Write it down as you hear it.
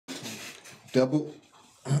Double.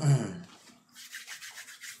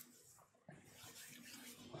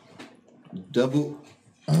 Double.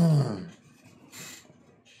 I'm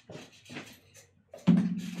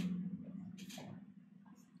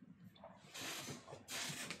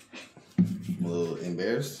a little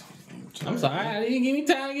embarrassed. I'm sorry, I didn't give me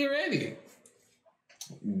time to get ready.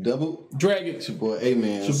 Double. Drag it. It's your boy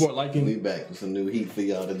AMENZ. It's your boy Liking. We back with some new heat for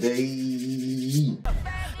y'all today.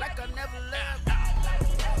 Like I never left.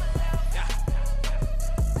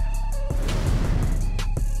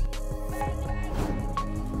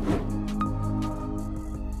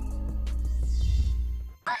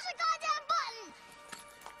 Push the goddamn button!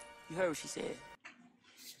 You heard what she said.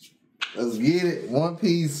 Let's get it. One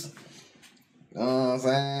Piece. Know what I'm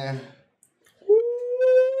saying? Woo!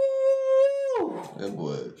 That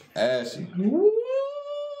boy ashy.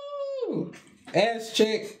 Woo! Ass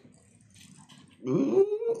check.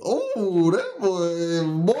 Ooh, that boy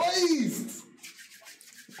moist.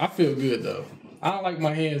 I feel good though. I don't like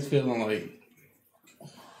my hands feeling like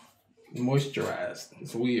moisturized.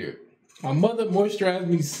 It's weird. My mother moisturized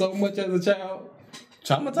me so much as a child.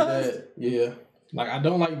 Traumatized? Yeah. Like I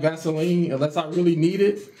don't like Vaseline unless I really need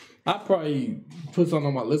it. I probably put something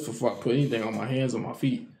on my lips before I put anything on my hands or my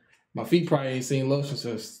feet. My feet probably ain't seen lotion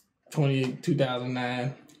since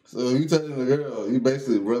 2009. So you touching the girl, you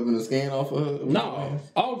basically rubbing the skin off of her? No,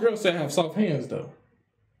 all girls say I have soft hands though.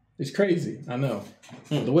 It's crazy, I know.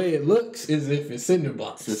 But the way it looks is if it's cinder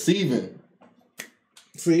blocks. Deceiving.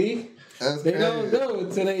 See? That's They crazy. don't know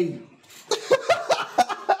until they,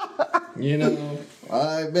 you know.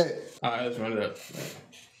 I bet. All right, let's run it up.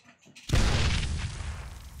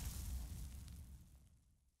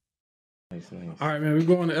 Nice. All right, man, we're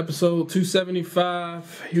going to episode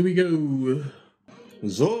 275. Here we go.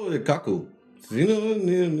 Zoe Kaku. You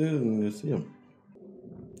know, see him.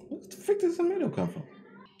 What the frick does tomato come from?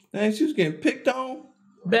 Man, she was getting picked on.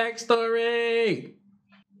 Backstory.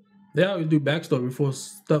 They always do backstory before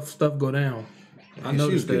stuff go down. I noticed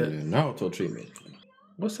she was that. getting Naruto treatment.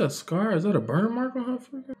 What's that scar? Is that a burn mark on her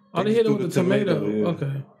finger? Oh, They they hit her just with threw the the tomato. tomato, yeah.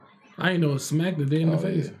 Okay. I ain't know it smacked the day in the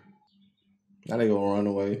face. Yeah. Now they gonna run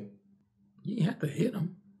away. You didn't have to hit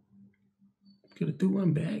him. Could have threw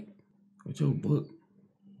one back with your book.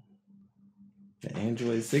 The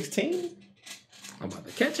Android 16? I'm about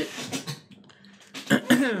to catch it.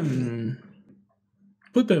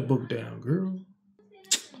 Put that book down, girl.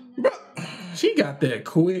 Bro, She got that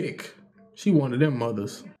quick. She one of them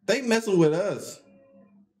mothers. they messing with us.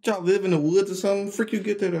 Y'all live in the woods or something? Frick, you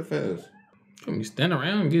get there that fast. Can we stand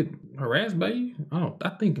around and get harassed by you? I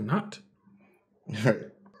think not. Right.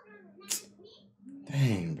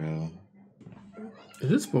 Dang, bro. Is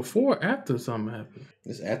this before or after something happened?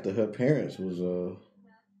 It's after her parents was,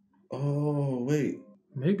 oh, wait.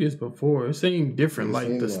 Maybe it's before. It seemed different, It like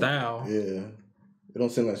seemed the style. Yeah. It don't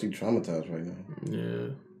seem like she's traumatized right now. Yeah.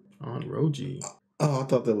 On Roji. Oh, I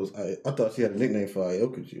thought that was, I thought she had a nickname for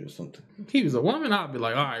Aokuji or something. If he was a woman, I'd be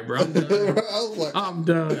like, all right, bro, I'm done. I was like, I'm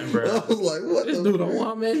done, bro. I was like, what This the dude a frick?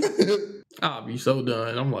 woman? I'll be so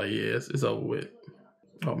done. I'm like, yes, it's over with.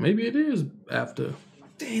 Oh, maybe it is after.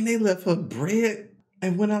 Dang, they left her bread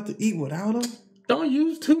and went out to eat without her? Don't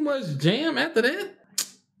use too much jam after that.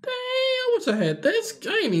 Dang, I wish I had this.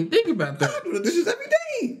 I ain't even think about I that. do the dishes every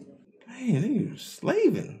day. Dang, they were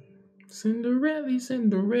slaving. Cinderella.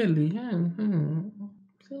 Cinderella.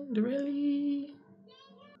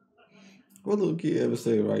 What little kid ever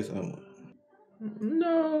say rice omelet?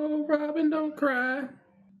 No, Robin, don't cry. I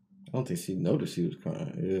don't think she noticed she was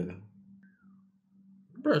crying. Yeah.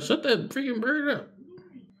 Bro, shut that freaking bird up.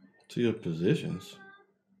 To your positions.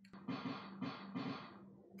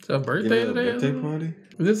 It's her birthday Give her a today? birthday party?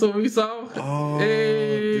 Is this what we saw? Oh,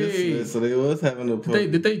 Hey. so they was having a party.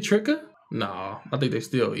 Did they trick her? No, I think they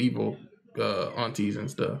still evil aunties and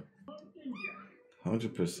stuff.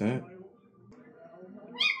 100%.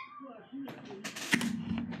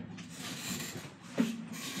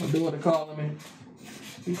 I'll do what they're calling me.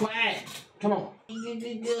 Be quiet. Come on.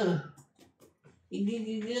 Good.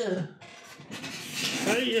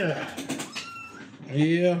 Hey, yeah.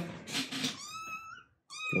 Yeah.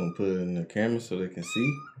 You gonna put it in the camera so they can see?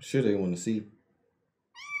 I'm sure they want to see.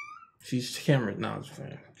 She's camera knowledge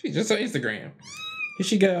fan. She's just on Instagram. Here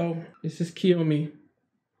she go. Let's just kill me.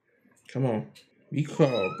 Come on. Be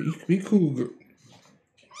cool. Be cool, girl.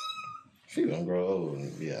 She gonna grow old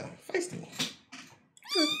and yeah, feisty.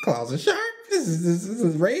 Claws are sharp. This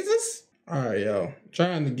is razors. All right, y'all.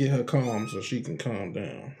 Trying to get her calm so she can calm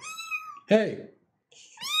down. Hey,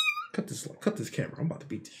 cut this camera. I'm about to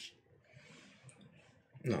beat this shit.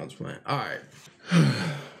 No, I'm just playing. All right.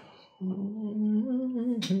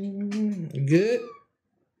 Good.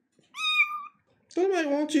 Somebody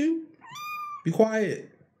want you. Be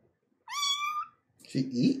quiet. She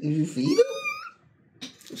eat and you feed her?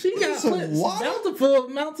 She got some water?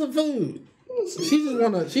 amounts of food.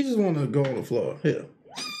 She just wanna go on the floor. Here.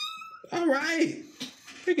 All right.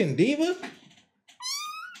 Freaking diva.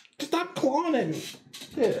 Stop clawing at me.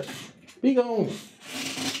 Yeah. Be gone.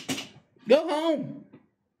 Go home.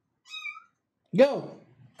 Go.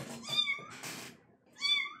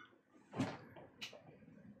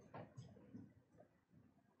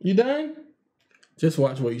 You done? Just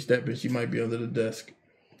watch where you step in. She might be under the desk.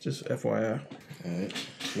 Just FYI. Alright.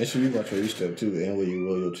 Make sure you watch where you step too and where you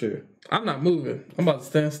roll your chair. I'm not moving. I'm about to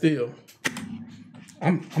stand still.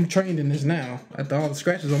 I'm trained in this now after all the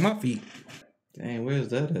scratches on my feet. Dang, where's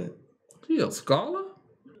that at? She a scholar?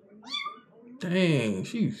 Dang,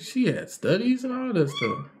 she had studies and all that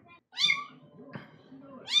stuff.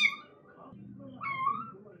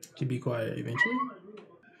 She be quiet eventually.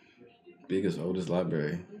 Biggest, oldest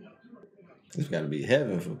library. This gotta be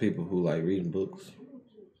heaven for people who like reading books.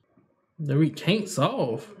 That we can't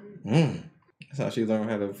solve. That's how she learned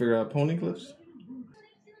how to figure out pony clips.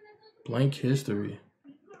 Blank history.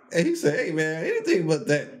 Hey, he said, hey man, anything but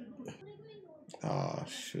that. Oh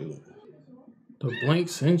shoot. The blank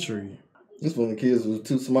century. This when the kids was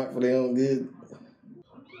too smart for their own good.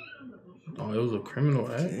 Oh, it was a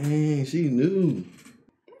criminal act. Dang, she knew.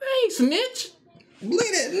 Hey, snitch.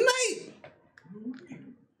 Late at night.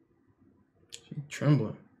 She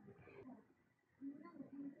trembling.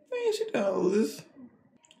 Man, she done all this.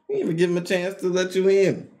 You didn't even give him a chance to let you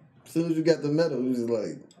in. As soon as you got the medal, you was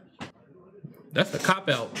like, That's the cop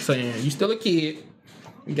out saying you still a kid.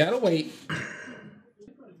 You gotta wait.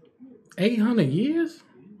 800 years?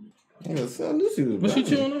 I knew she was What's she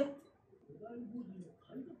blind. chewing on?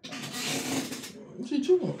 What's she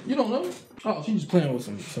chewing on? You don't know? Oh, she's just playing with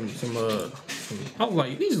some. I was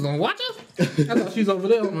like, these gonna watch us? I thought she's over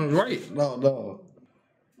there on the right. No.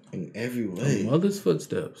 In every way. Mother's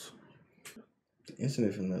footsteps. The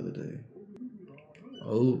incident from the other day.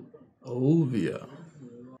 Oh, Ovia.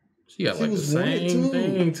 She got She like the was white, same too.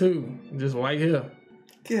 thing too. Just white hair.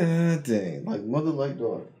 God dang. Like mother, like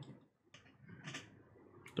daughter.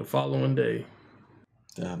 The following day.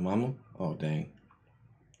 Mama? Oh, dang.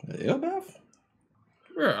 The L bath?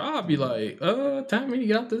 Bro, I'll be like, time me to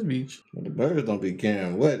get off this beach. But the birds don't be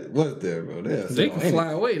caring what's there, bro. They can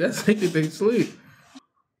fly away. That's how they sleep.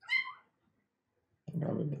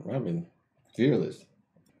 Robin, fearless.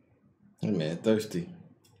 That man thirsty.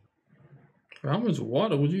 Bro, how much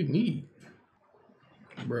water would you need?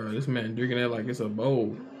 Bro, this man drinking that like it's a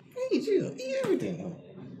bowl. Eat everything.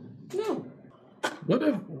 No.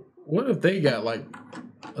 What if they got like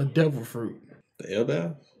a devil fruit? The L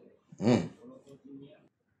bath?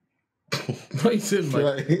 Why you sitting like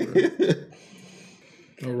Right.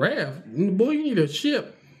 a raft? Boy, you need a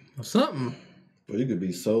ship or something. But you could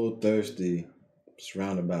be so thirsty,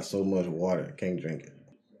 surrounded by so much water, can't drink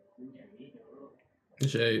it.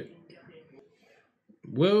 Shade.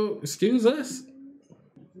 Well, excuse us.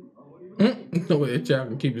 No way that child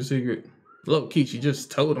can keep a secret. Low key, she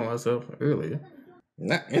just told on herself earlier.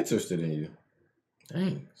 Not interested in you.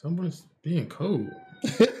 Dang, someone's being cold.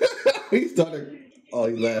 He started. Oh,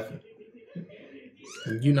 he's laughing.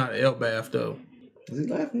 And you not L bath though. Is he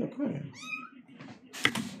laughing or crying?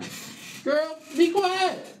 Girl, be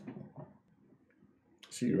quiet.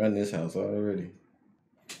 She run this house already.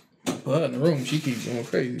 But in the room, she keeps going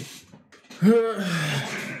crazy. Yeah,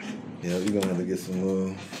 we're gonna have to get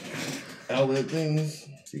some outlet things.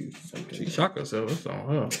 She shocked herself. That's on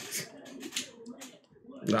her.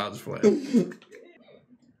 Nah, I'm just playing.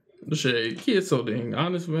 The shade. Kid's so dang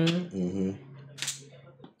honest, man.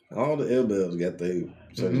 All the L bells got their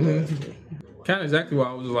certain ass. Kind of exactly why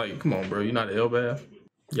I was like, come on, bro. You're not an L bath.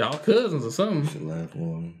 Y'all cousins or something. Should laugh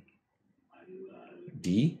one.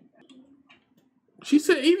 D? She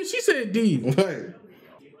said D. Right.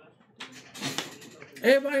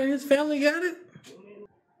 Everybody in his family got it?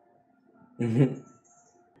 The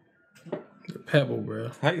pebble,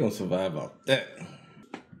 bro. How you gonna survive off that?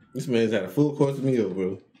 This man's had a full course meal,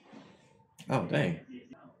 bro. Oh, dang.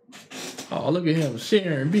 Oh, look at him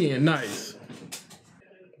sharing, being nice.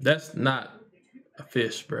 That's not a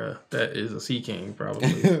fish, bro. That is a sea king,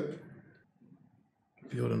 probably.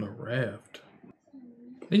 Building a raft.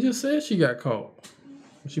 They just said she got caught.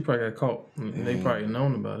 She probably got caught. And they probably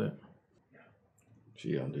known about it.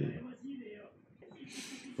 She on D.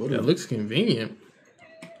 That looks convenient.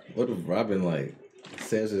 What if Robin like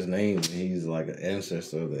says his name and he's like an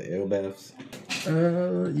ancestor of the Elbaths?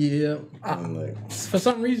 Yeah. And like, For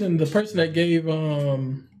some reason, the person that gave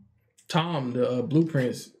Tom the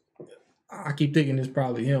blueprints, I keep thinking it's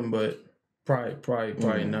probably him, but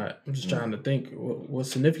Probably not. I'm just trying to think what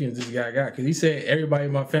significance this guy got, because he said everybody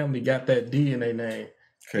in my family got that D in their name.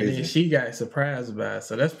 Crazy. And then she got surprised by it,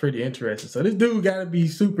 so that's pretty interesting. So this dude got to be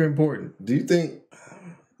super important. Do you think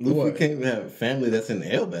Luffy can't even have a family that's in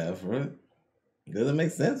Elbaf, right? Does it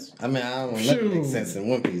make sense? I mean, I don't know. Nothing makes sense in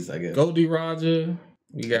One Piece, I guess. Goldie Roger,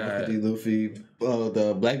 we got Monkey D. Luffy,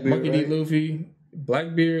 the Blackbeard. Monkey D. Luffy,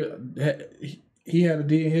 Blackbeard. He had a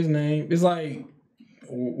D in his name. It's like,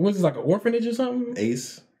 what's it, like an orphanage or something?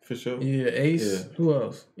 Ace, for sure. Yeah, Ace. Yeah. Who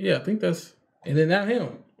else? Yeah, I think that's, and then now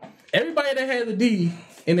him. Everybody that has a D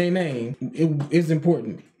in their name is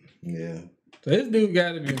important. Yeah. So this dude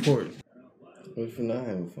got to be important. What if you're not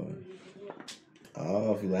having fun?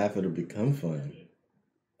 Oh, if you laugh, it'll become fun.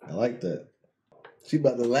 I like that. She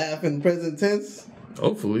about to laugh in the present tense?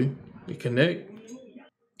 Hopefully. We connect.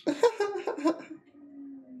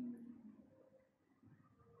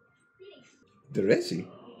 Dereshi?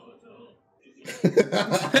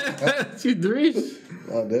 She's Dereshi.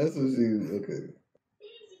 Oh, that's what she... Okay.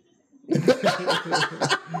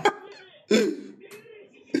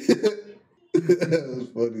 That was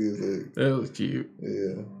funny as heck. That was cute.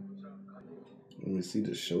 Yeah. Let me see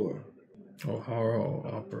the shore. Oh, how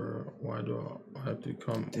upper? Why do I have to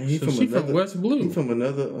come? Dang, she from West Blue. He from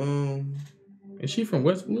another Is she from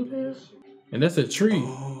West Blue then? And that's a tree.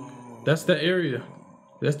 Oh. That's the area.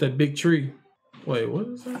 That's that big tree. Wait, what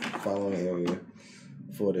is that? Following area.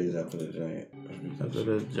 4 days after the giant. After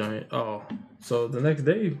the giant. Oh, so the next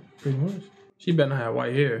day, pretty much. She better not have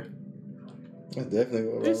white hair. That's definitely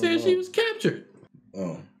what they said she was captured.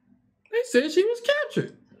 Oh. They said she was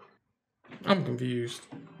captured. I'm confused.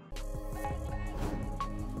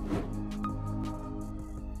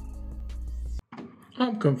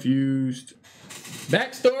 I'm confused.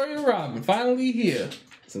 Backstory of Robin, finally here.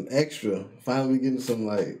 Some extra. Finally getting some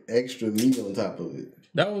like extra meat on top of it.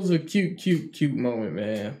 That was a cute moment,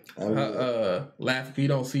 man. Laugh. You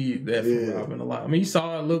don't see that from Robin a lot. I mean, you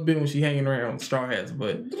saw her a little bit when she hanging around Straw Hats,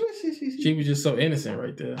 but she was just so innocent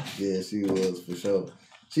right there. Yeah, she was for sure.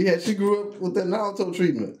 She grew up with that Naruto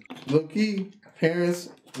treatment. Low key, parents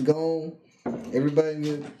gone.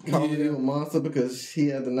 Everybody calling him a monster because he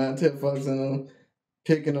had the 9-tailed fox in him,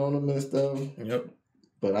 picking on him and stuff. Yep.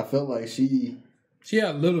 But I felt like she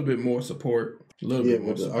had a little bit more support. A little bit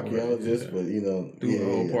more with the support, archaeologist, but you know, through the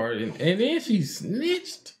whole part, and then she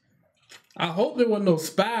snitched. I hope there was no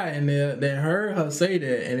spy in there that heard her say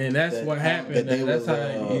that, and then that's what happened. That's how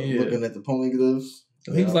looking at the poneglyphs.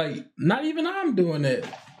 He was like, "Not even I'm doing that."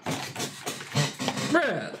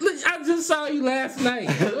 Bruh, look, I just saw you last night.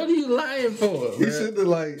 What are you lying for? He should have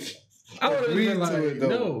like. I would have been like,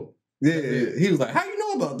 no. Yeah, he was like, "How you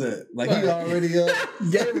know about that?" Like he already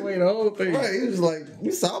gave away the whole thing. Right, he was like,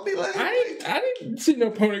 "You saw me last night." I didn't see no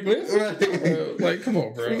poneglyphs. Right. Like, come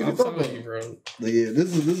on, bro. I'm telling you, bro. But yeah,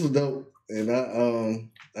 this is dope, and I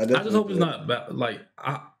just hope it's not about, like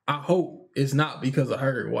I hope it's not because of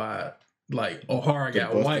her why like O'Hara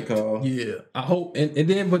got wiped. Yeah, I hope, and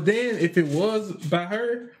then if it was by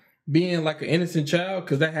her being like an innocent child,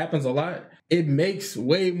 because that happens a lot, it makes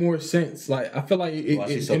way more sense. Like I feel like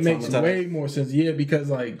it makes way more sense. Yeah, because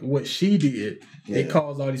like what she did, it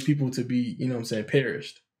caused all these people to be, you know what I'm saying,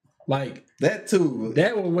 perished. Like that too.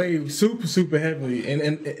 That would weigh super heavily,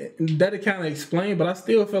 and that kind of explained. But I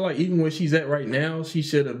still feel like even where she's at right now, she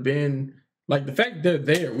should have been like the fact that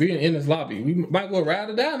they're there. We're in this lobby. We might go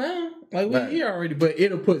ride it down now. Like we're here already, but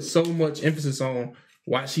it'll put so much emphasis on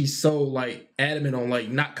why she's so like adamant on like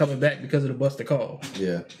not coming back because of the busted call.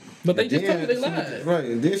 Yeah, but they just told me they lied. Right,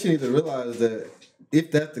 and then she needs to realize that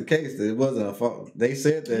if that's the case, that it wasn't a fault. They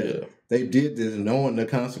said that they did this knowing the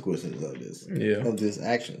consequences of this. Of this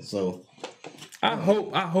action. So I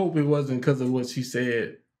hope it wasn't because of what she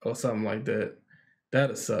said or something like that.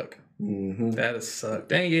 That'd suck. Mm-hmm. That'd suck.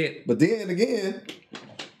 Dang it. But then again,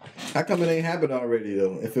 how come it ain't happened already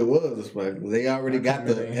though? If it was, like they already got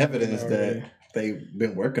the evidence that they've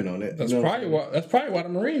been working on it. That's probably why the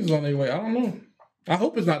Marines is on their way. I don't know. I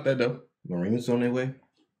hope it's not that though. Marines on their way?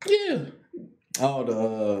 Yeah. Oh,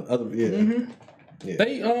 the other Mm-hmm. Yeah.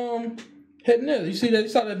 They heading there. You see that? You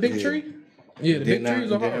saw that big tree? Yeah, the big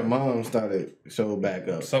trees are hard. Her mom started showing back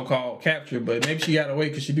up. So-called capture, but maybe she got away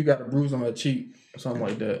because she do got a bruise on her cheek or something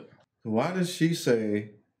like that. Why does she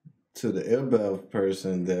say to the Elbaf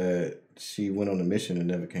person that she went on a mission and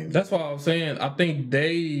never came back? That's what I was saying. I think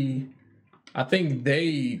they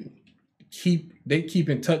keep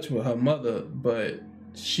in touch with her mother, but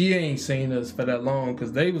she ain't seen us for that long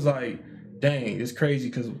because they was like, dang, it's crazy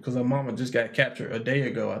because her mama just got captured a day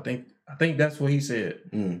ago. I think that's what he said.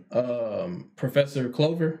 Professor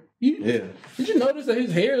Clover. Did you notice that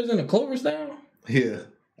his hair is in a clover style? Yeah.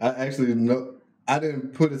 I actually know. I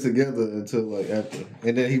didn't put it together until like after,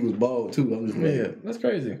 and then he was bald too. I'm just like, Yeah, that's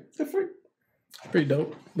crazy. the freak. Pretty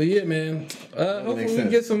dope. But yeah, man. Hopefully we can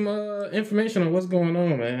get some information on what's going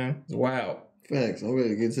on, man. It's wild. Thanks. I'm ready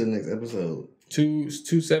to get to the next episode.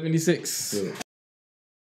 276. Good.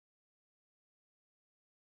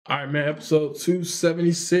 All right, man. Episode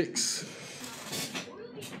 276.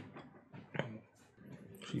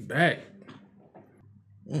 She back.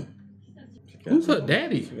 Who's her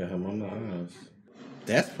daddy? She got her mama in the house.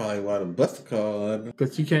 That's probably why the buster call happened.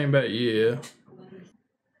 Because she came back, yeah.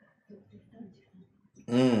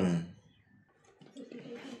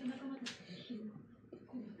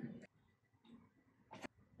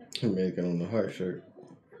 American on the heart shirt.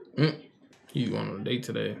 You going on a date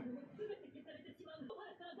today?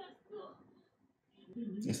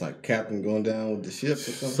 It's like Captain going down with the ship or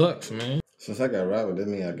something. Sucks, man. Since I got Robert, that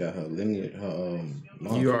means I got her lineage.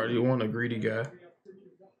 Mom. You already want a greedy guy.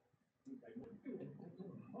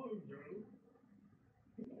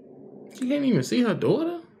 She can't even see her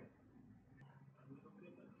daughter?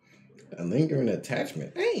 A lingering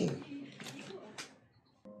attachment. Dang.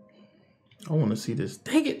 I want to see this.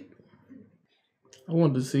 Dang it. I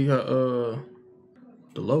wanted to see her,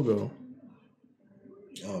 the logo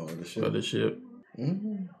Oh, the ship. of the ship.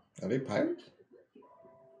 Are they pirates?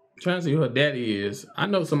 Trying to see who her daddy is. I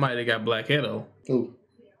know somebody that got black hair, though. Who?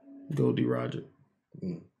 Goldie Roger.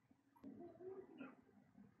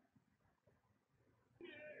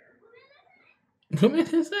 Come in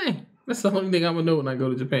this thing. That's the only thing I'm going to know when I go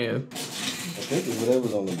to Japan. I think it's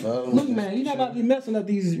whatever's on the bottom. Look, man, you're not about to be messing up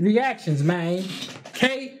these reactions, man.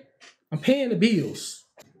 Okay? I'm paying the bills.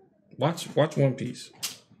 Watch One Piece.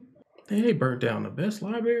 They burnt down the best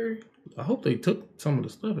library. I hope they took some of the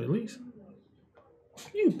stuff at least.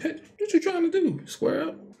 What you trying to do? Square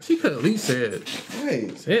up? She could at least said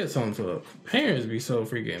something to her parents. Be so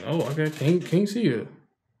freaking. Oh, okay, can't see you.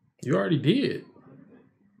 You already did.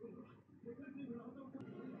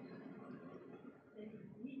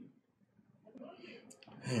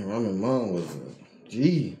 Man, Ramen mom was a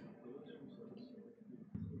G.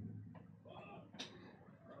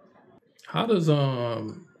 How does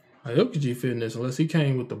Aokuji fit in this unless he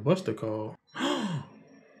came with the buster call?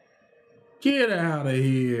 Get out of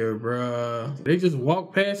here, bruh. They just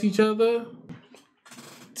walk past each other?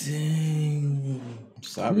 Dang.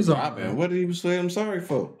 Sorry, Kuzan. Robin. What did he say I'm sorry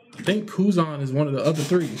for? I think Kuzan is one of the other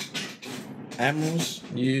three. Admirals?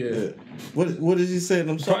 Yeah. What did he say?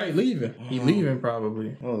 I'm sorry. Probably leaving. He leaving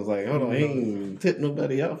probably. I was like, hold on, he ain't tipped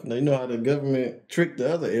nobody off. They know how the government tricked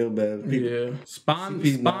the other L-Bad people. Yeah.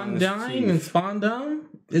 CP Spondine and Spondine?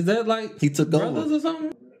 Is that like He took brothers over. or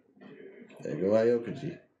something? There go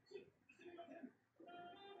Aokuji.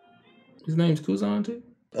 His name's Kuzan too?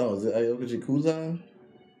 Oh, is it Aokuji Kuzan?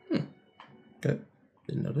 Okay.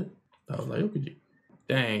 Didn't know that. That was Aokuji.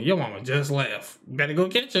 Dang, your mama just left. Better go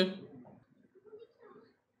catch her.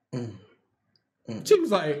 She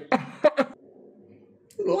was like, that's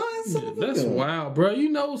wild, bro. You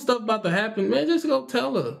know stuff about to happen, man. Just go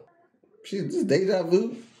tell her. She's just deja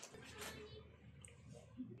vu.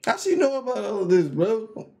 How she know about all of this, bro?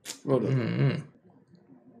 Hold up. What you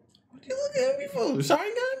looking at me for? Sorry,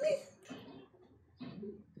 got me?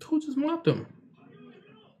 Who just mopped him?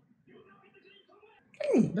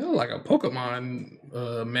 That was like a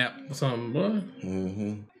Pokemon map or something, bro.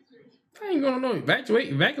 I ain't gonna know.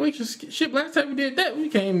 Evacuation ship. Last time we did that, we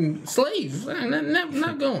became slaves.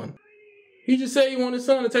 Not going. He just said he wanted his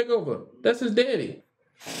son to take over. That's his daddy.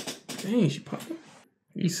 Dang, she popped him.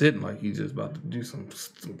 He's sitting like he's just about to do some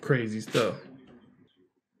crazy stuff.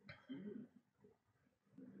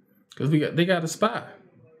 Cause they got a spy.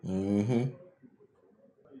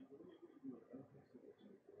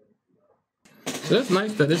 So that's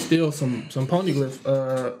nice that there's still some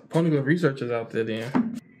poneglyph researchers out there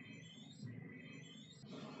then.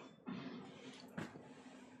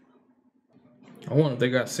 I wonder if they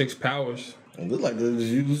got 6 powers. It looked like they just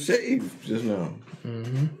used shave just now.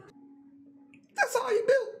 That's all he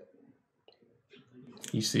built.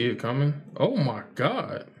 You see it coming? Oh my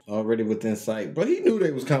God. Already within sight. But he knew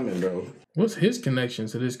they was coming, bro. What's his connection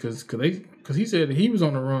to this? Cause he said that he was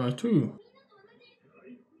on the run too.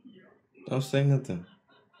 Don't say nothing.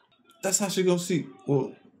 That's how she gonna see.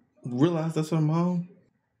 Well, realize that's her mom.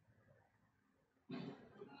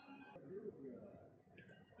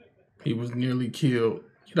 He was nearly killed.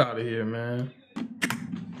 Get out of here, man.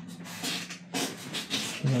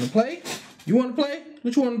 You wanna play? You wanna play?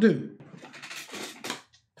 What you wanna do?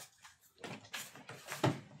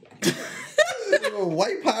 A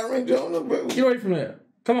white Power Ranger on her, bro. Get away from there.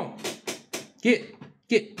 Come on. Get.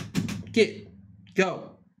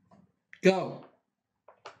 Go.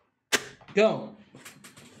 Go.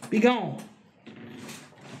 Be gone.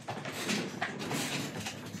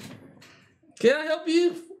 Can I help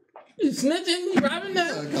you? You snitching? You robbing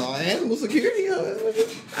that? Call animal security.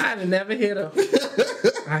 I'd have never hit her.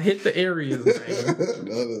 I hit the areas,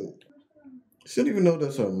 man. She don't even know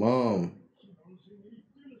that's her mom.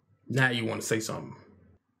 Now you want to say something.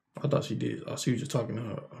 I thought she did. Oh, she was just talking to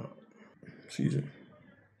her.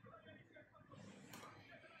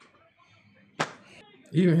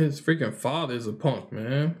 Even his freaking father is a punk,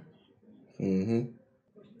 man.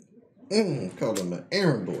 Called him an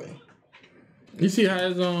errand boy. You see how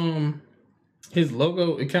his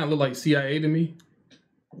logo, it kind of look like CIA to me.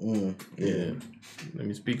 Yeah. Let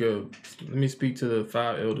me speak to the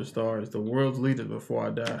 5 elder stars, the world's leaders before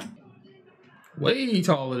I die. Way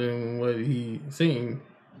taller than what he seemed.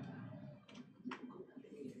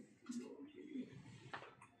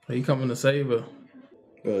 He coming to save her.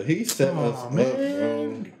 But he set us up,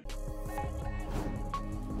 bro.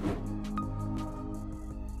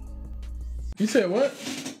 You said what?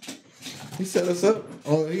 He set us up.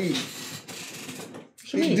 Oh, he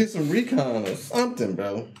did some recon or something,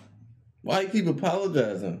 bro. Why you keep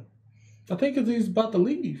apologizing? I think because he's about to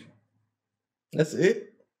leave. That's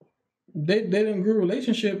it. They didn't grow a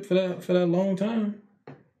relationship for that long time.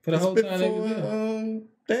 For the whole time they was there.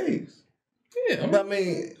 Days. Yeah, but I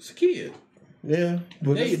mean, it's a kid. Yeah,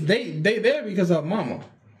 but they there because of mama.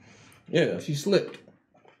 Yeah, she slipped.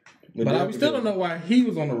 But we still don't know why he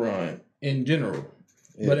was on the run in general.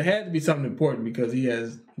 Yeah. But it had to be something important because he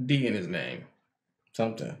has D in his name.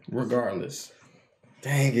 Something. Regardless.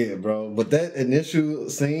 Dang it, bro! But that initial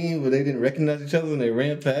scene where they didn't recognize each other and they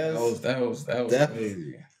ran past. That was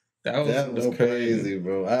crazy. That was crazy,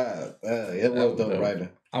 bro. It was dope writing.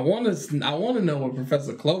 I want to know what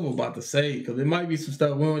Professor Clover about to say because there might be some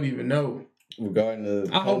stuff we don't even know regarding the.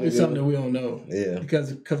 I hope it's something that we don't know. Yeah,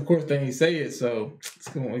 because of course they ain't say it, so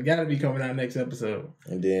it got to be coming out next episode.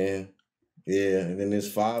 And then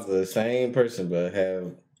his father, same person, but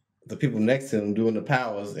have the people next to him doing the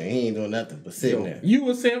powers, and he ain't doing nothing but sitting there. You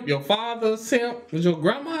a simp. Your father a simp. Was your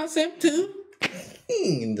grandma a simp too?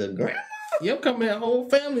 The grandma. Yep, come here, whole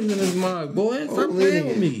family's in this mug, boy. Stop playing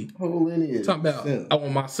with me. Whole lineage. Talking about, I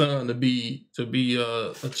want my son to be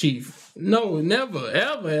a chief. No, never,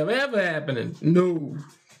 ever happening. No.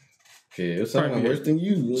 Okay, it's something worse than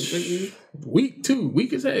you.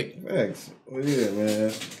 Weak as heck. Facts. Well, yeah,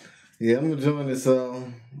 man. Yeah, I'm gonna join this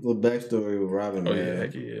little backstory with Robin. Oh man. yeah,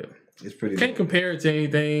 heck yeah. It's pretty. Can't compare it to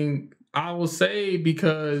anything. I will say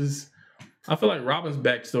because I feel like Robin's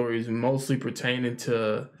backstory is mostly pertaining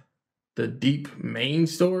to the deep main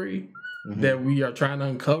story that we are trying to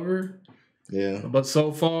uncover. Yeah. But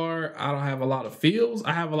so far, I don't have a lot of feels.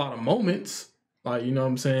 I have a lot of moments. Like, you know what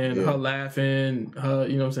I'm saying? Yeah. Her laughing, her,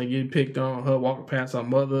 you know what I'm saying, getting picked on, her walking past her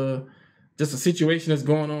mother. Just a situation that's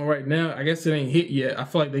going on right now. I guess it ain't hit yet. I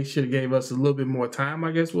feel like they should have gave us a little bit more time,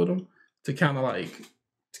 I guess, with them to kind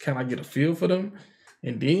of get a feel for them.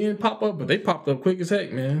 And then pop up, but they popped up quick as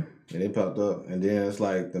heck, man. Yeah, they popped up. And then it's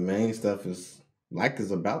like the main stuff is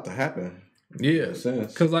about to happen. Yeah,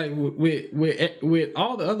 because like with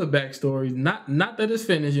all the other backstories, not that it's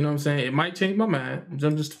finished. You know what I'm saying? It might change my mind.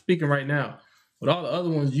 I'm just speaking right now. With all the other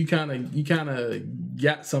ones, you kind of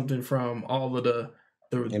got something from all of the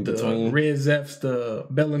Red Zephs, the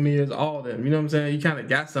Bellamy's, all of them. You know what I'm saying? You kind of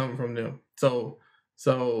got something from them. So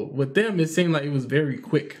with them, it seemed like it was very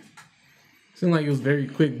quick.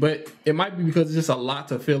 But it might be because it's just a lot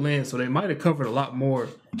to fill in. So they might have covered a lot more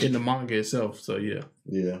in the manga itself. So yeah.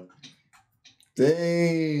 Yeah.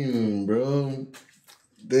 Dang, bro.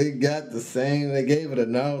 They got the same. They gave it a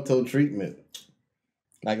Naruto treatment.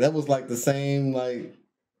 Like that was like the same, like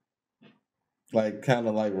kind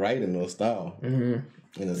of like writing or style in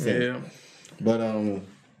a sense. Yeah. But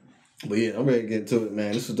yeah, I'm ready to get into it,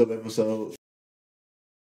 man. This was a dope episode.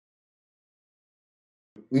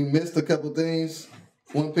 We missed a couple things,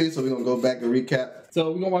 One Piece, so we're gonna go back and recap.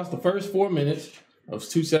 So we're gonna watch the first 4 minutes of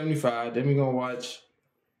 275. Then we're gonna watch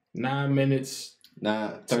 9 minutes.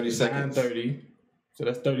 30 seconds. 9:30. So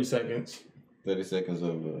that's 30 seconds. 30 seconds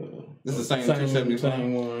of this is the same 275?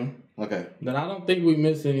 Same one. Okay. Then I don't think we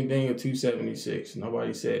missed anything at 276.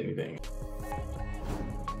 Nobody said anything.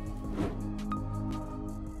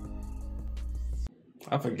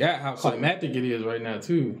 I forgot how climactic it is right now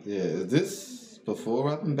too. Yeah, is this before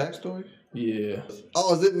Robin backstory? Yeah.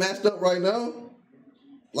 Oh, is it matched up right now?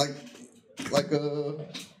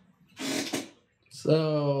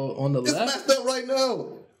 So on the left, it's matched up right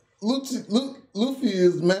now. Luffy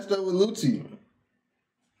is matched up with Lucci.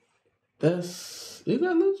 Is that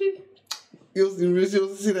Lucci?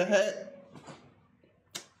 You see the hat,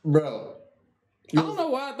 bro? I don't know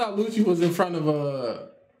why I thought Lucci was in front of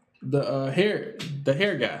the hair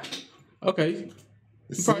guy. Okay,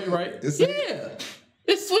 you're probably right. Yeah,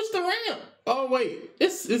 it switched around. Oh wait,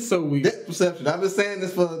 it's so weird. Depth perception. I've been saying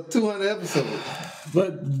this for 200 episodes.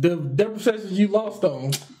 But the depth perception you lost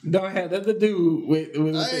on don't have nothing to do with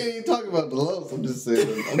I ain't talking about the loss. I'm just saying.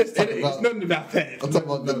 It's nothing about that. I'm talking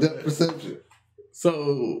about the depth perception.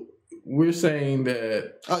 So we're saying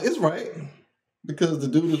that. It's right. Because the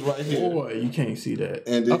dude is right here. Boy, you can't see that.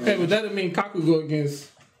 And then, okay, but that doesn't mean Kaku go against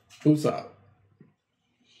Usopp.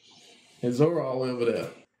 And Zoro all over there.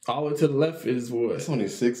 All the way to the left is what? It's only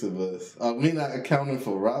 6 of us. We not accounting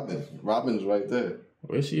for Robin. Robin's right there.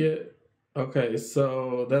 Where's she at? Okay,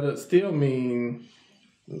 so that'll still mean...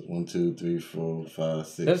 1, 2, 3, 4, 5,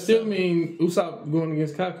 6. That still mean Usopp going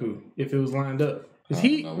against Kaku if it was lined up.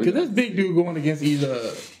 Because this big dude going against either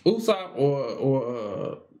Usopp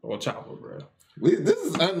or Chopper, bro. This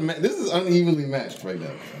is unevenly matched right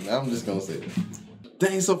now. I'm just gonna say it.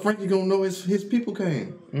 Dang, so Frankie gonna know his people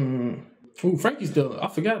came. Mm-hmm. Ooh, Frankie's still. I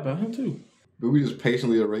forgot about him too. But we just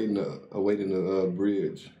patiently awaiting the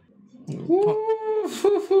bridge. Ooh,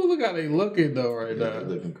 look how they looking though right now. They're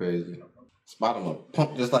looking crazy. Spot him up,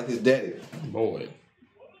 pump just like his daddy. Boy,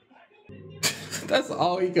 that's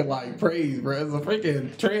all he can like praise, bro. It's a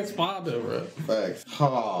freaking transponder, bro. Facts.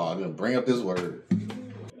 I'm gonna bring up this word.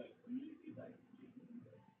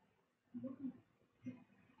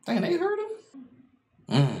 Dang, they heard him?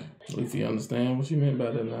 At least you understand what you meant by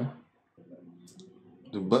that now.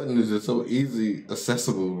 The button is just so easy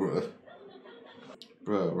accessible, bro.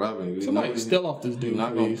 Bro, Robin, somebody still off this dude. You're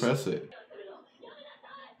not gonna press it.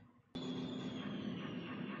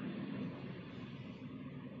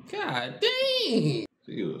 God dang!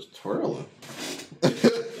 He was twirling.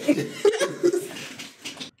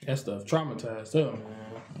 That stuff traumatized them.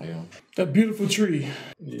 Yeah. That beautiful tree.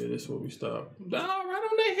 Yeah, that's where we stop. Oh, right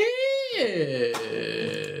on the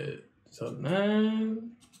head. So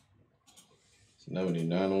 9.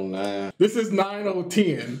 99 on 9. This is 9 on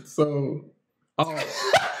 10. So,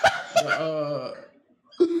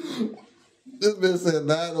 this man said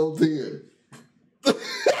 9 on 10.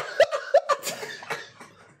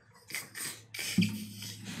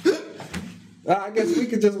 I guess we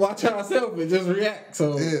could just watch ourselves and just react.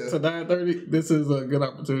 So yeah. To 9:30, this is a good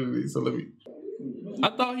opportunity. So I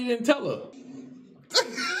thought he didn't tell her.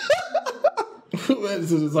 Who led us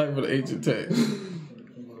to decipher the ancient text?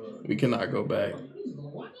 We cannot go back.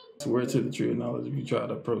 Swear to the tree of knowledge if you try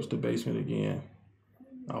to approach the basement again.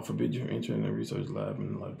 I'll forbid you from entering the research lab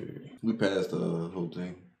in the library. We passed the whole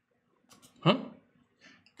thing. Huh?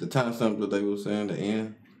 The timestamp that they were saying, the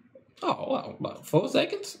end. Oh, wow, about 4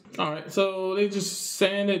 seconds? All right, so they just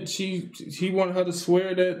saying that he wanted her to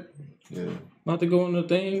swear that not to go on the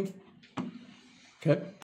thing. Okay.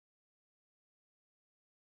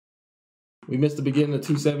 We missed the beginning of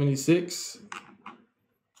 276.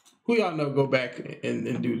 Who y'all know go back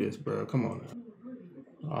and do this, bro? Come on now.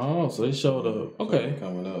 Oh, so they showed up. Okay.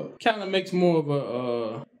 Coming up. Kind of makes more of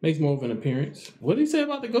an appearance. What did he say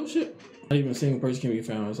about the ghost ship? Not even a single person can be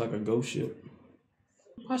found. It's like a ghost ship.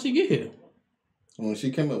 How'd she get here? When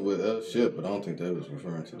she came up with a ship, but I don't think that was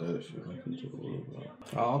referring to that ship.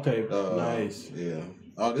 Oh, okay. Nice. Yeah.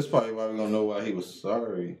 Oh, this is probably why we're gonna know why he was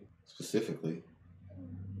sorry specifically.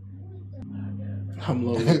 I'm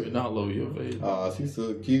low, not low your face. Oh, she's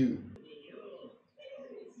so cute.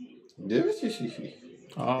 There she.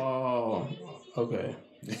 Oh, okay.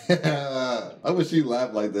 I wish she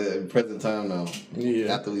laughed like that in present time now.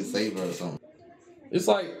 Yeah. After we save her or something. It's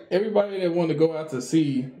like everybody that wanted to go out to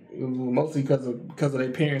sea, mostly because of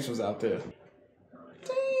their parents was out there.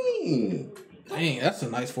 Dang, that's a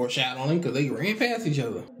nice foreshadowing because they ran past each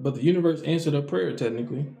other. But the universe answered her prayer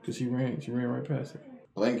technically because she ran right past it.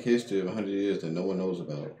 Blank history of 100 years that no one knows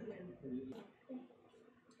about.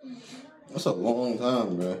 That's a long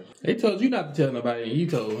time, bro. They told you not to tell nobody, and you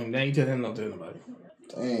told him. Now you tell him not to tell nobody.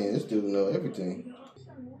 Dang, this dude know everything.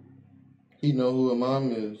 He know who her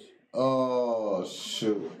mom is. Oh,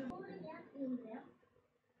 shoot.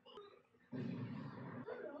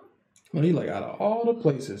 Well, he like, out of all the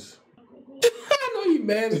places. I know you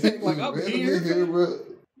mad as heck, like, I'm here. Bro.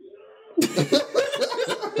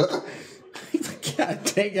 He's like, God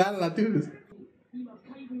dang, how did I do this?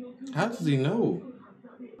 How does he know?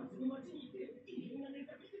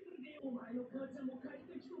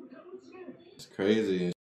 It's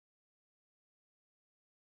crazy.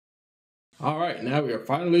 All right, now we are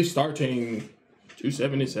finally starting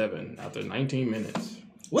 277 after 19 minutes.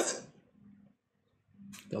 What?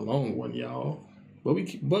 The long one, y'all. But we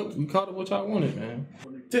caught it what y'all wanted, man.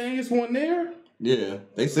 Dang, it's one there? Yeah,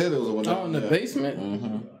 they said it was one. Oh, in the basement?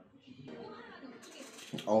 Mm-hmm.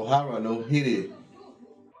 Oh, Hara, no, he did.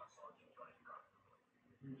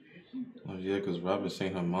 Oh, yeah, because Robin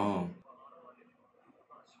seen her mom.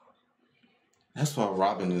 That's why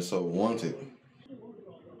Robin is so wanted.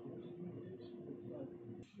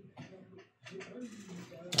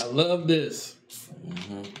 I love this.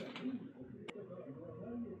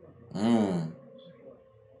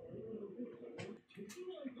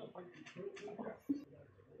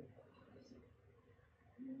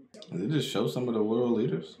 Did it just show some of the world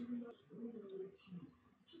leaders?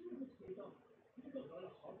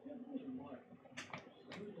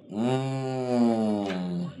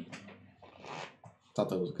 Thought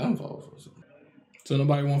that was gunfall for a second. So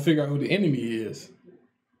nobody won't figure out who the enemy is.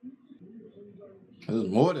 There's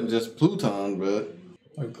more than just Pluton, bro.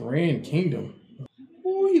 A grand kingdom.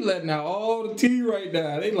 Ooh, he letting out all the tea right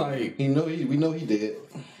now. They like, We know he did.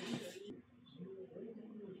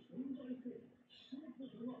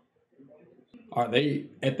 are they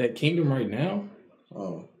at that kingdom right now?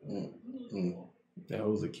 Oh, That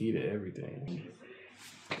holds the key to everything.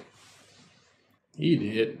 He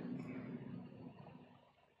did.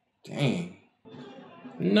 dang.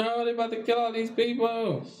 No, they about to kill all these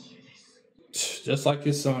people. Just like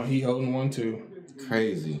his son, he holding one too.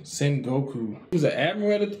 Crazy. Sengoku. He was an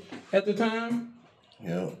admiral at the time.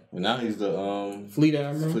 Yeah. But now he's the Fleet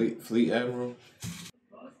admiral. Fleet admiral.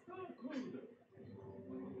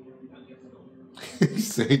 He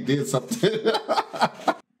said he did something.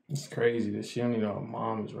 It's crazy that she don't even know her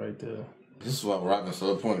mom is right there. This is why Robin's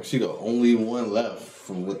so important. She the only one left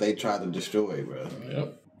from what they tried to destroy, bro.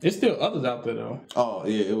 Yep. There's still others out there though. Oh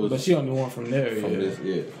yeah, it was. But she only one from there. From this,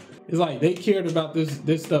 yeah. It's like they cared about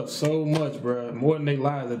this stuff so much, bro, more than their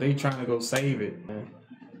lives, that they trying to go save it. Man.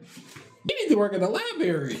 You need to work at the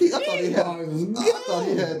library. I thought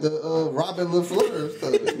he had the Robin LaFleur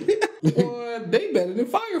stuff. Boy, they better than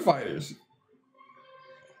firefighters.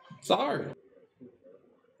 Sorry.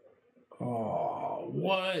 Oh,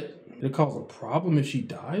 what? It cause a problem if she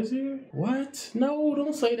dies here? What? No,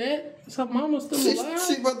 don't say that. Is her mama still alive?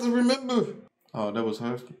 She about to remember. Oh, that was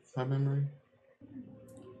her memory?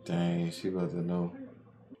 Dang, she about to know.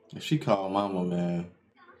 If she called mama, man.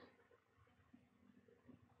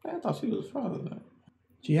 I thought she was father, man.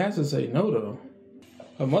 She has to say no, though.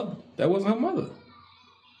 Her mother, that wasn't her mother.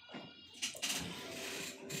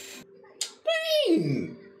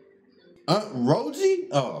 Dang! Roji?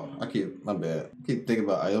 Oh, my bad. I keep thinking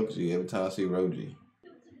about Aoki every time I see Roji.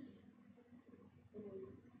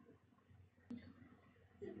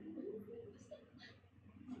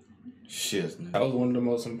 Shit, man. That was one of the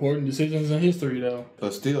most important decisions in history, though.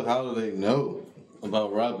 But still, how do they know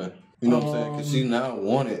about Robin? You know what I'm saying? Because she now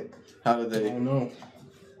wanted. How did I they don't know.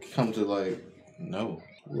 come to, like, know?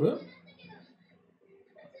 What?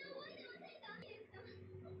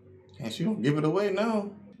 And she gonna give it away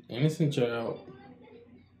now. Innocent child.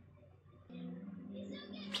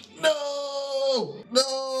 No!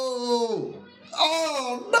 No!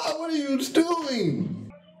 Oh, no! What are you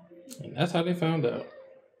doing? And that's how they found out.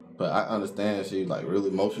 But I understand she's, like, really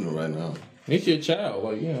emotional right now. It's your child,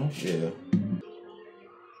 like, you know. Yeah.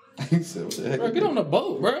 He said, what the heck? Bro, get on the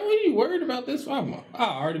boat, bro. What are you worried about this? I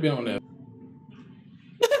already been on that.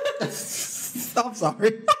 I'm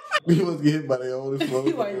sorry. We was get hit by the oldest flow.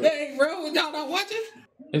 He's like, dang, bro, y'all not watching?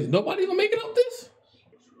 Is nobody gonna make it up this?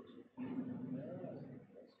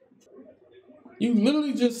 You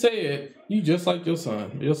literally just said you just like your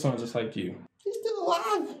son. Your son just like you. He's still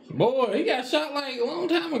alive. Boy, he got shot like a long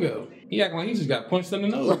time ago. He acting like he just got punched in the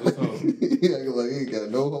nose or something. He acting like he ain't got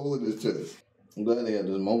no hole in his chest. I'm glad they had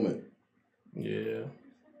this moment. Yeah.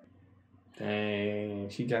 Dang,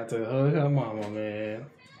 she got to hug her mama, man.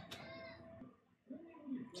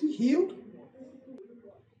 She healed?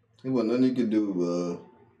 There wasn't nothing you could do,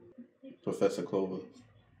 Professor Clover.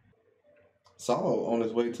 Saul on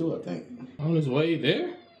his way too, I think. On his way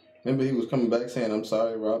there? Remember he was coming back saying, I'm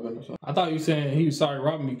sorry, Robin, or something? I thought you were saying he was sorry,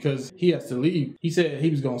 Robin, because he has to leave. He said he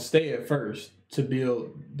was going to stay at first to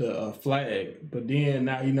build the flag. But then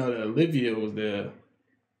now you know that Olivia was there.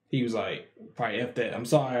 He was like, probably F that. I'm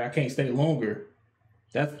sorry, I can't stay longer.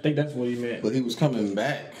 I think that's what he meant. But he was coming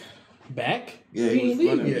back. Back? Yeah, he was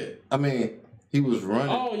running. Yet. I mean, he was running.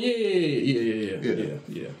 Oh,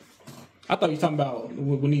 yeah. I thought you were talking about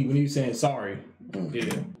when he was saying sorry.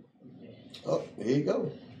 Yeah. Oh, here you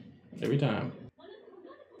go. Every time.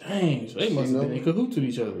 Dang, so they must have been in cahoots with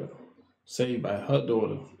each other. Saved by her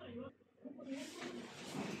daughter.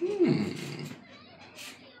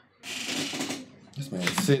 This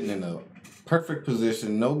man's sitting in a perfect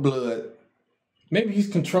position, no blood. Maybe he's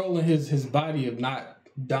controlling his body of not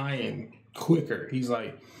dying quicker. He's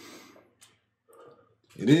like,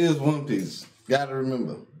 it is One Piece. Gotta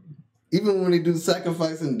remember, even when they do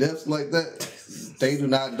sacrifice and deaths like that, they do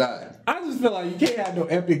not die. I just feel like you can't have no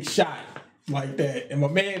epic shot like that, and my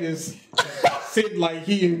man is sitting like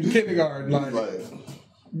he in kindergarten, like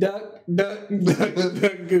duck, duck, duck,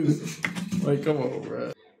 duck, goose. Like, come on,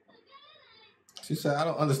 bro. She said, "I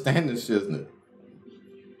don't understand this shiznit."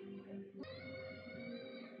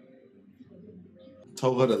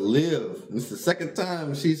 Told her to live. It's the second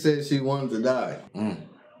time she said she wanted to die.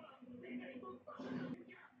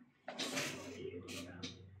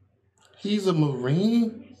 He's a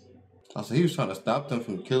Marine? Oh, so he was trying to stop them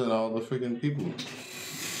from killing all the freaking people.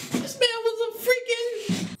 This man was a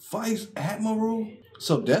freaking Vice Admiral?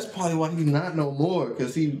 So that's probably why he's not no more,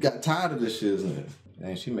 because he got tired of this shit, isn't it?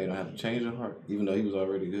 And she made him have to change her heart, even though he was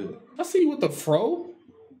already good. I see you with the fro.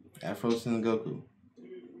 Afro Sengoku.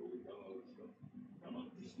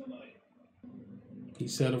 He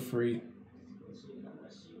set her free.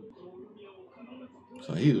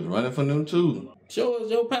 So he was running from them too. Show us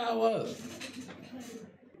your power.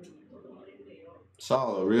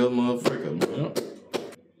 Saul, a real motherfucker, bro.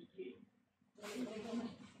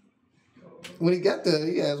 When he got there,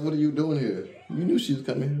 he asked, "What are you doing here?" You knew she was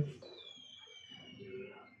coming here.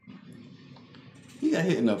 He got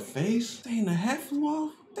hit in the face. They ain't a hat flew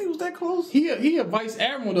off. They was that close. He a vice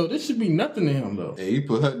admiral though. This should be nothing to him though. Yeah, he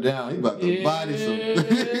put her down. He about to body some. Yeah.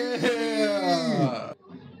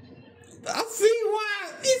 I see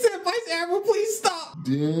why. He said, "Vice Admiral, please stop."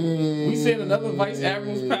 Dang. We seen another Vice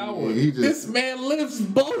Admiral's power. This man lifts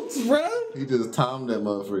boats, bro. He just timed that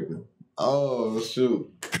motherfucker. Oh, shoot.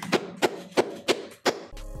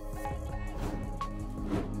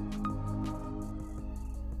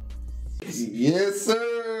 Yes,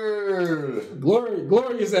 sir.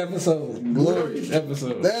 Glorious episode. Glorious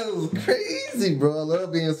episode. That was crazy, bro. I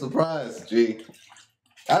love being surprised, G.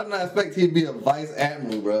 I did not expect he'd be a vice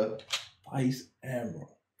admiral, bro. Vice Admiral.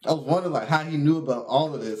 I was wondering like how he knew about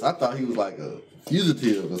all of this. I thought he was like a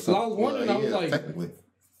fugitive or something. So I was wondering, I was like, technically.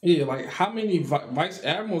 Yeah, like how many vice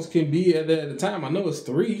admirals can be at the time? I know it's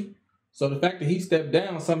 3. So the fact that he stepped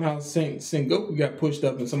down, somehow Sengoku got pushed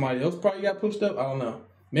up and somebody else probably got pushed up. I don't know.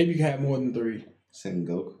 Maybe you can have more than 3.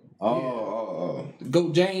 Sengoku.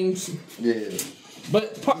 Go James. Yeah.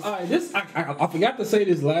 But this I forgot to say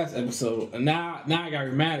this last episode, and now I got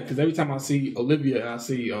reminded because every time I see Olivia and I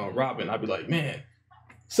see Robin, I'd be like, man.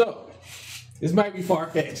 So this might be far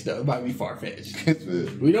fetched though. It might be far fetched.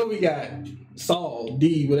 We know we got Saul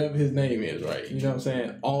D, whatever his name is, right? You know what I'm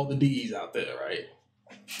saying? All the D's out there, right?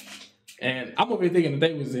 And I'm over here thinking that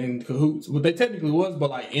they was in cahoots. Well, they technically was,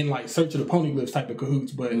 but like in like Search of the Poneglyphs type of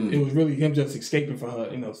cahoots. But it was really him just escaping for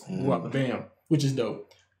her, you know, throughout the bam, which is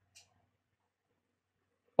dope.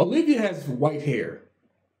 Olivia has white hair,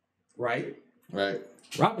 right? Right.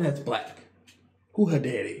 Robin has black. Who her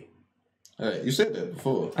daddy? All right, you said that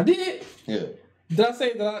before. I did. Yeah. Did I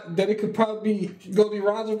say that it could probably be Goldie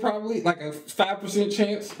Roger? Probably like a 5%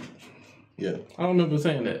 chance. Yeah. I don't remember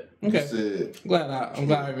saying that. Okay. You said, I'm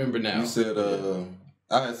glad I remember now. You said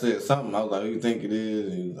I had said something. I was like, "Who you think it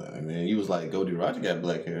is?" And he was like, "Man, you was like Goldie Roger got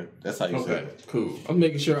black hair." That's how you said it. Cool. I'm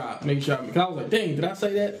making sure because I was like, dang, did I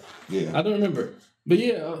say that? Yeah. I don't remember. But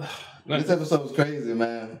yeah, this episode was crazy,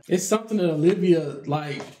 man. It's something that Olivia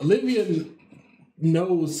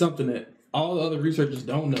knows something that all the other researchers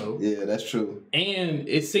don't know. Yeah, that's true. And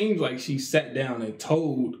it seems like she sat down and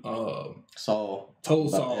told Saul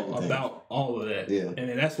about all of that. Yeah. And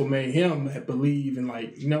then that's what made him believe in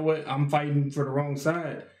like, you know what, I'm fighting for the wrong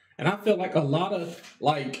side. And I feel like a lot of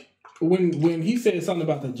like when he said something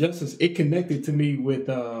about the justice, it connected to me with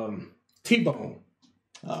T-Bone.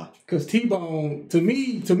 Because T-Bone, to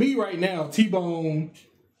me right now, T-Bone,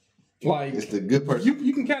 like it's the good person.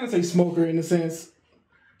 You can kind of say smoker in a sense.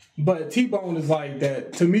 But T-Bone is like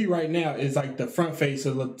that, to me right now, is like the front face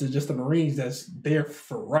of just the Marines that's there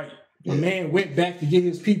for right. The man went back to get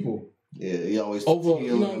his people. Yeah, he always over,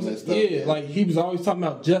 you know what I'm saying? Yeah, like he was always talking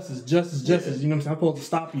about justice. You know what I'm saying? I'm supposed to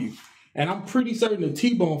stop you. And I'm pretty certain that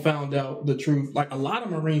T-Bone found out the truth. Like a lot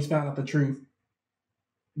of Marines found out the truth.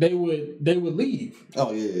 They would leave.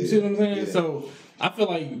 Oh yeah. You see what I'm saying? Yeah. So I feel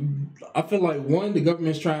like one, the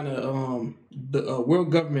government's trying to the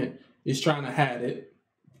world government is trying to hide it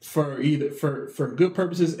for good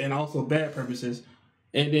purposes and also bad purposes.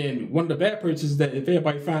 And then one of the bad purposes is that if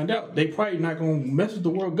everybody find out, they probably not gonna mess with the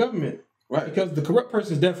world government. Right. Because the corrupt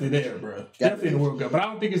person is definitely there, bro. Definitely in the world government. But I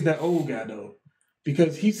don't think it's that old guy though.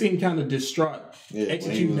 Because he seemed kind of distraught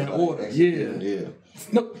executing that order. Yeah.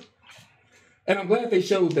 No. And I'm glad they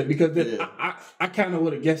showed that because I kind of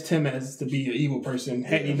would have guessed him as to be an evil person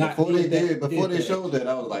had he not. Before they showed that,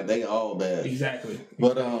 I was like, they all bad. Exactly.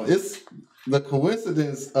 But the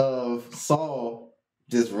coincidence of Saul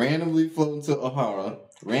just randomly floating to O'Hara,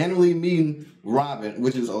 randomly meeting Robin,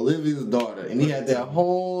 which is Olivia's daughter, and he had that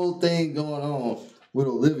whole thing going on with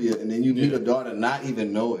Olivia, and then you meet a daughter, not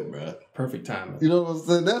even know it, bro. Perfect timing. You know what I'm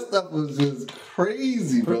saying? That stuff was just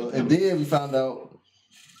crazy, bro. And then we found out,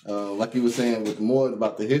 like you were saying, with more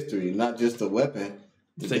about the history, not just the weapon.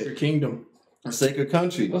 Sacred Kingdom. A sacred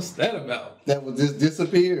country. What's that about? That was just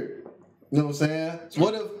disappeared. You know what I'm saying? So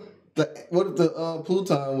what if the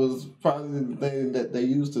Pluton was probably the thing that they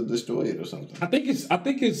used to destroy it or something? I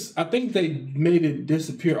think they made it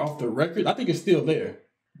disappear off the record. I think it's still there.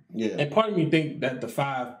 Yeah. And part of me think that the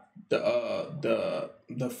five what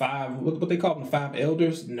they call them, the 5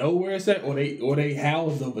 elders, know where it's at, or they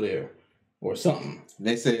housed over there or something.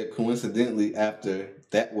 They said coincidentally after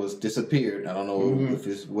that was disappeared, I don't know if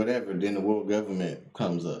it's whatever, then the world government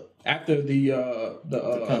comes up. After the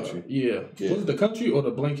country. Yeah. Was it the country or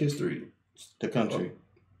the blank history? The country.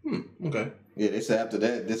 Okay. Yeah, they said after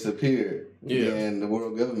that disappeared, and the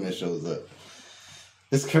world government shows up.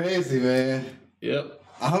 It's crazy, man. Yep.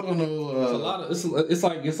 I don't know. It's a lot of it's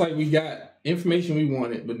like we got information we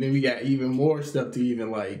wanted, but then we got even more stuff to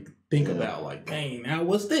even like think about. Like, dang, now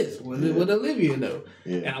what's this? What did Olivia know?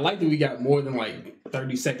 Yeah. And I like that we got more than like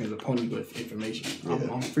 30 seconds of poneglyph information.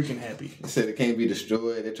 I'm freaking happy. They said it can't be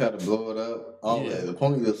destroyed. They tried to blow it up. All that. The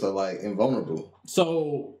poneglyphs are like invulnerable.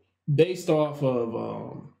 So based off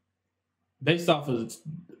of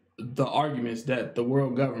the arguments that the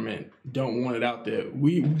world government don't want it out there,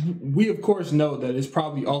 we of course know that it's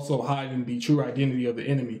probably also hiding the true identity of the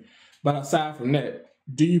enemy. But aside from that,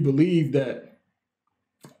 do you believe that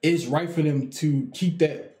it's right for them to keep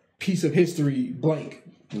that piece of history blank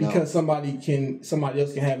because somebody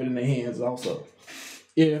else can have it in their hands also?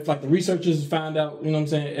 If like the researchers find out, you know what I'm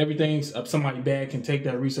saying, everything's somebody bad can take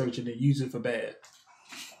that research and then use it for bad.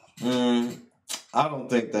 I don't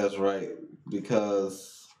think that's right,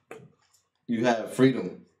 because you have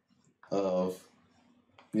freedom of,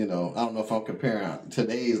 I don't know if I'm comparing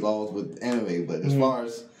today's laws with anime, but as far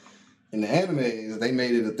as in the animes, they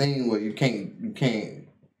made it a thing where you can't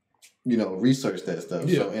research that stuff.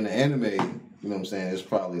 Yeah. So in the anime, you know what I'm saying, it's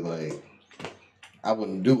probably like, I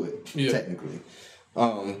wouldn't do it technically.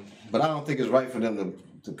 But I don't think it's right for them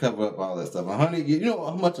to cover up all that stuff. 100 years, you know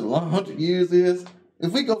how much 100 years is?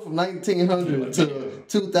 If we go from 1900 to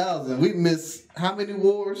 2000, we miss how many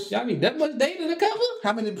wars? Y'all need that much data to cover?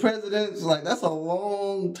 How many presidents? Like, that's a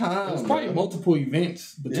long time. It's probably multiple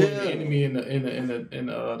events between the enemy and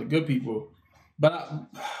the good people. But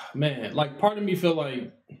man, like, part of me feel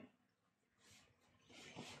like,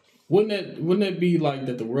 wouldn't it be like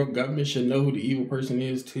that the world government should know who the evil person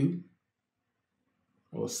is too,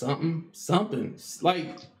 or something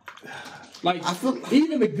like I feel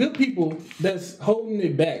even the good people that's holding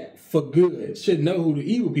it back for good should know who the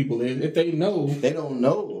evil people is. If they know, they don't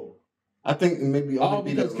know. I think maybe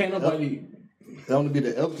only because can't nobody. They only be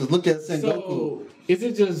the elders. Look at Sengoku. So is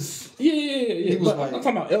it just yeah? But like, I'm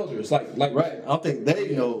talking about elders, like right. I don't think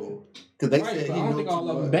they know, because they said he I don't think all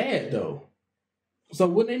of them bad though. So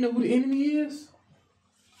wouldn't they know who the enemy is?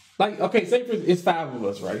 Like, okay, say for it's 5 of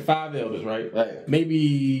us, right? 5 elders, right? Right.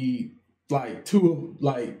 Maybe like 2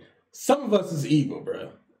 of some of us is evil,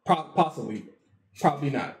 bro. Possibly, probably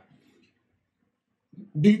not.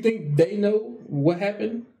 Do you think they know what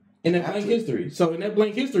happened in that blank history? So in that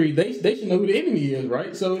blank history, they should know who the enemy is,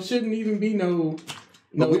 right? So it shouldn't even be no.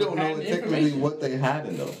 But we don't know technically what they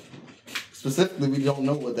hiding though. Specifically, we don't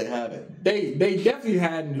know what they hiding. They definitely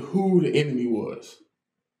hiding who the enemy was.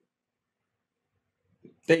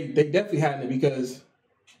 They definitely hiding it because,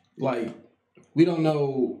 like, we don't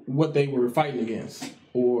know what they were fighting against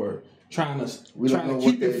or trying to keep it from. We don't know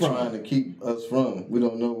what they're trying to keep us from. We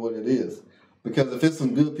don't know what it is. Because if it's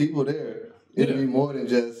some good people there, it'll be more than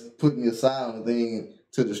just putting aside on the thing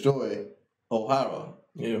to destroy O'Hara.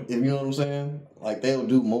 Yeah. If you know what I'm saying? Like, they'll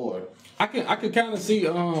do more. I could kind of see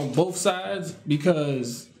both sides,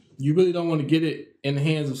 because you really don't want to get it in the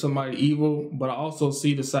hands of somebody evil, but I also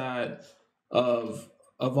see the side of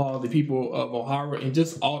all the people of O'Hara and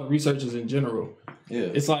just all the researchers in general. Yeah.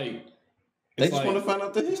 It's like they just want to find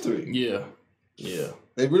out the history. Yeah. Yeah.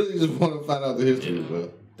 They really just want to find out the history,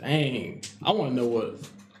 bro. Dang. I want to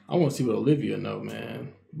see what Olivia know,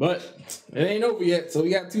 man. But it ain't over yet, so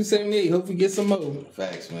we got 278. Hope we get some more.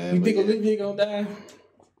 Facts, man. You think Olivia gonna die?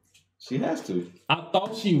 She has to. I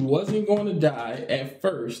thought she wasn't going to die at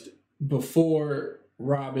first before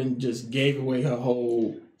Robin just gave away her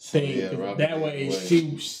whole thing. Yeah, that way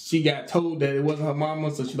she got told that it wasn't her mama,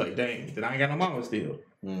 so she's like, dang, then I ain't got no mama still.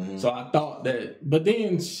 Mm-hmm. So I thought that, but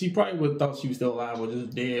then she probably would have thought she was still alive or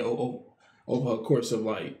just dead over a course of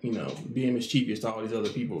like, you know, being mischievous to all these other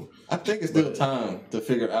people. I think it's still time to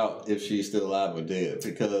figure out if she's still alive or dead,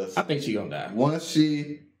 because I think she gonna die. once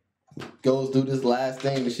she goes do this last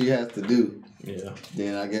thing that she has to do, Yeah.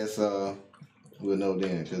 then I guess we'll know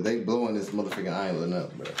then, because they blowing this motherfucking island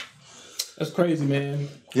up, bro. That's crazy, man.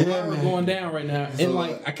 Yeah, We're man. going down right now, So, and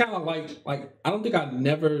like I kind of like I don't think I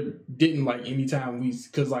never didn't like anytime we,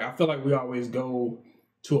 because like I feel like we always go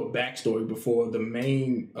to a backstory before the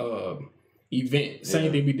main event.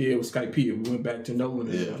 Same thing we did with Skype. We went back to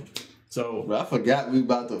Nolan. Yeah. So Bro, I forgot we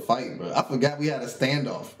about to fight, bro. I forgot we had a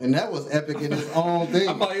standoff, and that was epic in its own thing.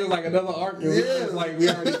 I thought it was like another arc. And Yeah. like we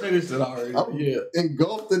already finished it already. I'm Yeah.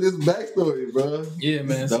 engulfed in this backstory, bro. Yeah,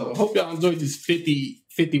 man. So Dope. hope y'all enjoyed this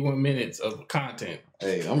 51 minutes of content.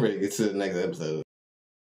 Hey, I'm ready to get to the next episode.